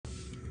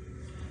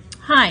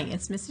Hi,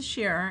 it's Mrs.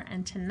 Shearer,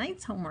 and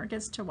tonight's homework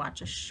is to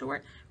watch a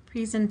short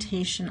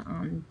presentation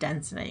on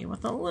density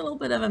with a little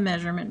bit of a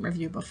measurement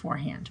review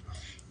beforehand.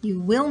 You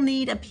will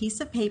need a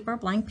piece of paper,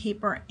 blank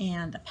paper,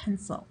 and a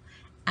pencil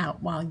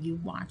out while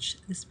you watch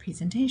this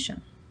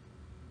presentation.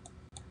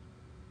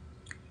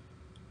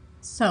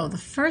 So the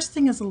first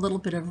thing is a little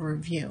bit of a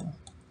review.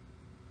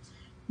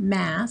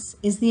 Mass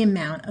is the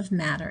amount of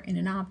matter in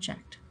an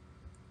object.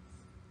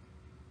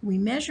 We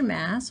measure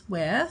mass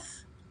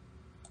with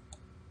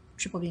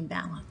triple beam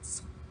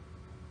balance.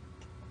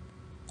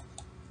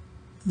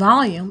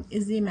 Volume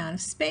is the amount of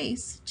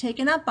space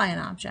taken up by an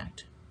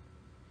object.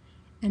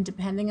 And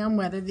depending on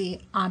whether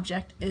the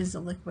object is a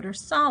liquid or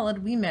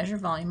solid, we measure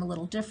volume a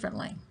little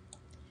differently.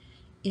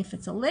 If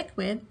it's a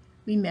liquid,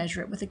 we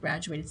measure it with a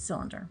graduated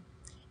cylinder.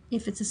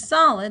 If it's a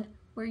solid,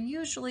 we're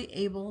usually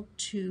able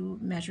to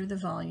measure the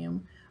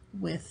volume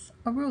with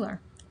a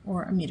ruler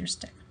or a meter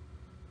stick.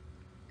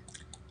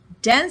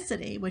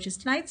 Density, which is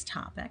tonight's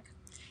topic,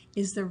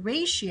 is the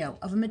ratio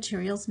of a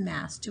material's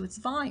mass to its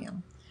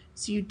volume.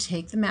 So you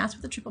take the mass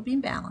with the triple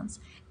beam balance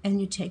and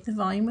you take the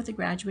volume with the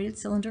graduated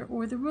cylinder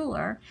or the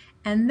ruler,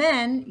 and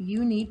then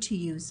you need to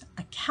use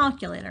a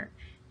calculator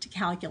to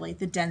calculate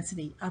the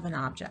density of an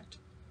object.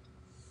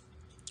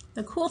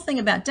 The cool thing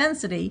about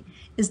density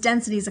is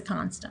a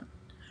constant.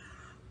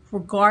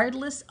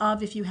 Regardless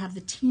of if you have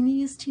the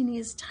teeniest,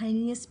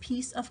 tiniest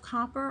piece of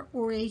copper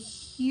or a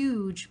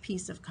huge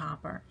piece of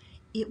copper,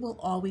 it will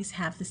always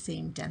have the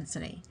same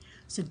density.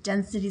 So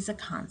density is a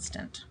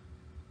constant.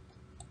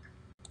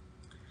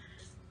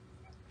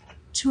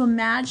 To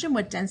imagine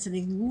what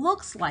density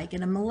looks like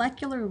at a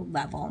molecular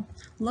level,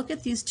 look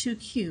at these two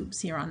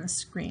cubes here on the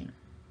screen.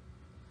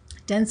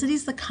 Density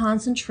is the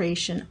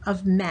concentration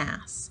of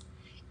mass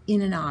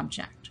in an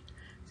object.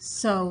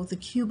 So the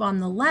cube on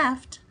the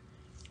left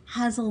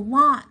has a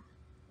lot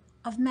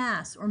of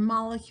mass or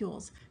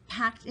molecules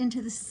packed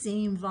into the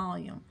same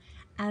volume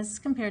as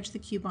compared to the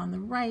cube on the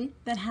right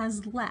that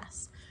has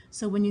less.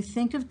 So when you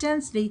think of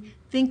density,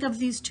 think of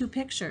these two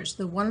pictures.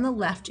 The one on the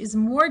left is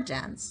more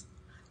dense.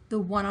 The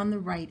one on the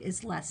right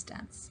is less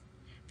dense.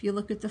 If you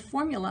look at the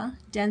formula,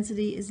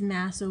 density is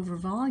mass over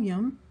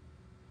volume.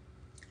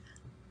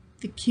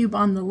 The cube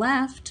on the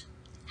left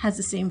has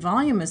the same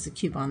volume as the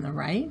cube on the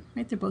right?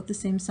 They're both the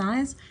same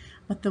size,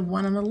 but the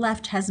one on the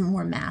left has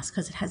more mass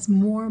because it has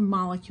more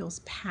molecules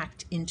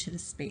packed into the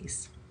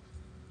space.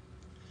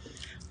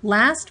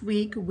 Last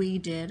week we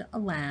did a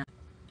lab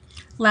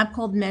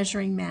called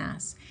Measuring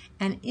Mass,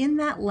 and in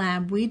that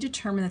lab we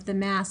determined that the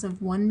mass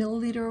of 1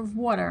 milliliter of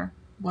water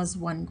was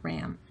 1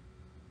 gram.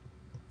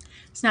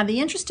 So now the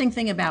interesting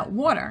thing about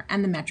water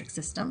and the metric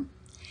system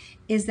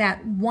is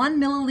that 1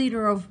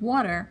 milliliter of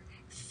water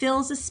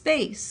fills a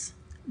space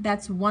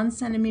that's 1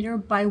 centimeter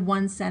by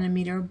 1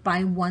 centimeter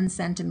by 1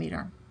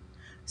 centimeter.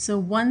 So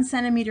 1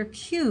 centimeter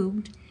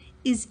cubed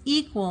is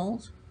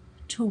equal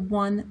to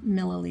 1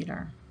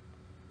 milliliter.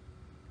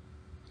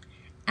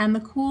 And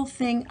the cool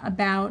thing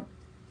about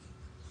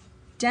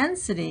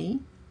density,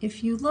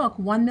 if you look,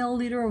 1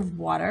 milliliter of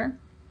water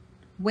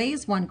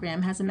weighs 1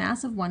 gram, has a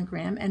mass of 1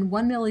 gram, and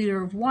 1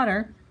 milliliter of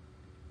water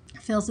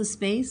fills a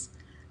space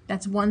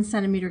that's 1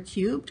 centimeter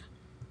cubed.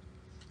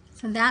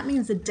 So that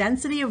means the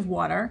density of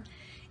water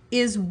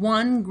is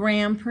 1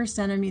 gram per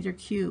centimeter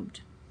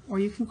cubed, or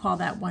you can call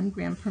that 1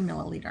 gram per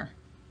milliliter.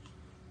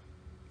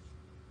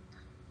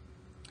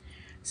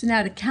 So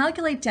now to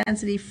calculate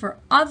density for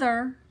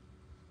other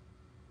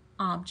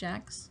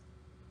objects,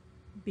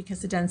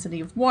 because the density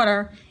of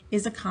water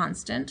is a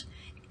constant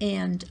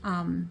and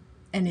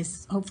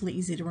is hopefully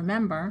easy to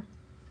remember.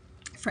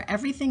 For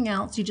everything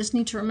else, you just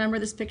need to remember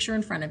this picture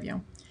in front of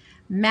you.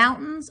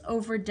 Mountains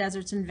over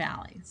deserts and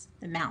valleys.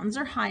 The mountains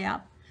are high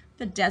up,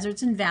 the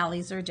deserts and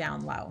valleys are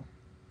down low.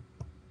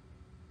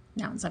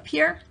 Mountains up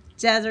here,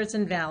 deserts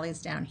and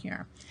valleys down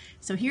here.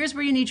 So here's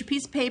where you need your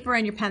piece of paper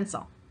and your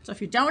pencil. So if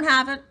you don't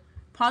have it,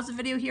 pause the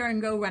video here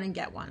and go run and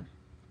get one.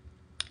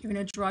 You're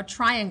going to draw a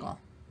triangle,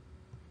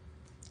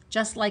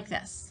 just like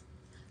this.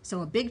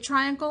 So a big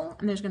triangle,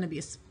 and there's going to be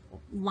a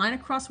line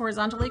across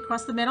horizontally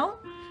across the middle.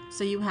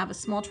 So you have a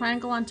small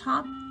triangle on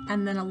top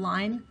and then a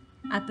line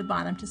at the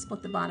bottom to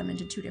split the bottom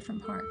into two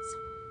different parts.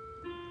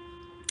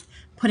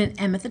 Put an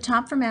M at the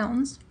top for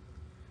mountains,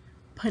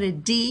 put a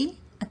D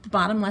at the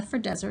bottom left for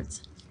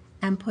deserts,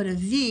 and put a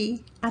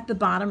V at the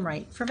bottom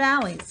right for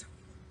valleys.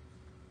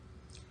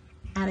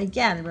 And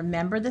again,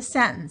 remember the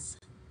sentence,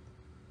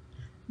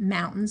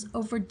 mountains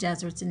over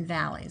deserts and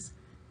valleys.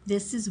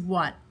 This is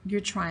what your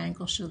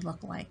triangle should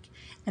look like.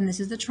 And this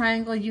is the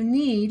triangle you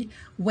need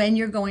when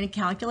you're going to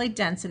calculate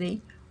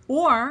density,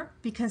 or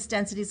because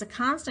density is a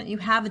constant, you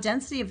have a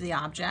density of the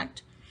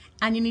object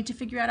and you need to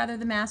figure out either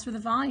the mass or the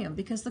volume.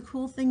 Because the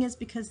cool thing is,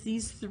 because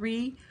these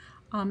three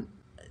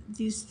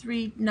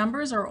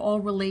numbers are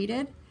all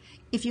related,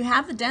 if you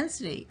have the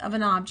density of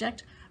an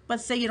object, but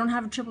say you don't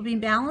have a triple beam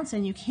balance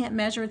and you can't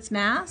measure its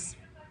mass,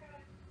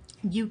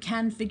 you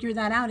can figure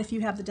that out if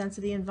you have the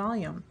density and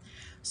volume.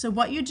 So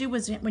what you do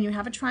is, when you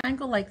have a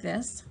triangle like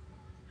this,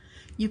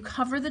 you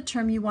cover the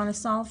term you want to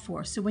solve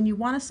for. So when you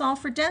want to solve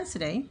for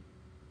density,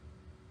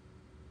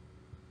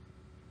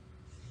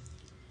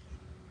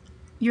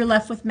 you're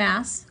left with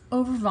mass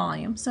over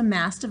volume. So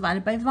mass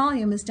divided by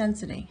volume is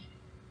density.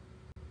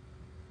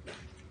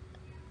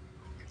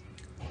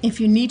 If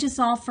you need to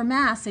solve for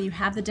mass, so you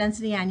have the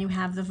density and you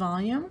have the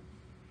volume,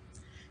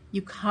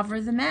 you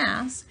cover the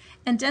mass,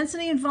 and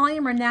density and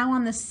volume are now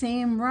on the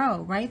same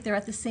row, right? They're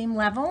at the same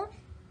level.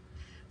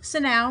 So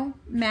now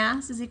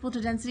mass is equal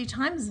to density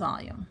times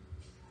volume.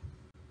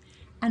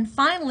 And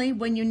finally,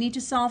 when you need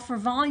to solve for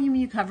volume,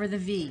 you cover the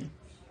V.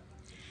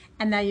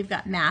 And now you've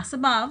got mass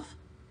above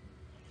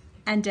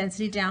and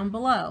density down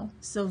below.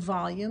 So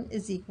volume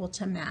is equal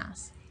to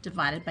mass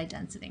divided by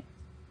density.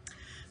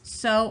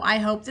 So I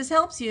hope this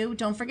helps you.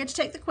 Don't forget to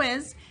take the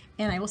quiz,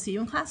 and I will see you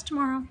in class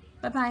tomorrow.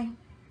 Bye-bye.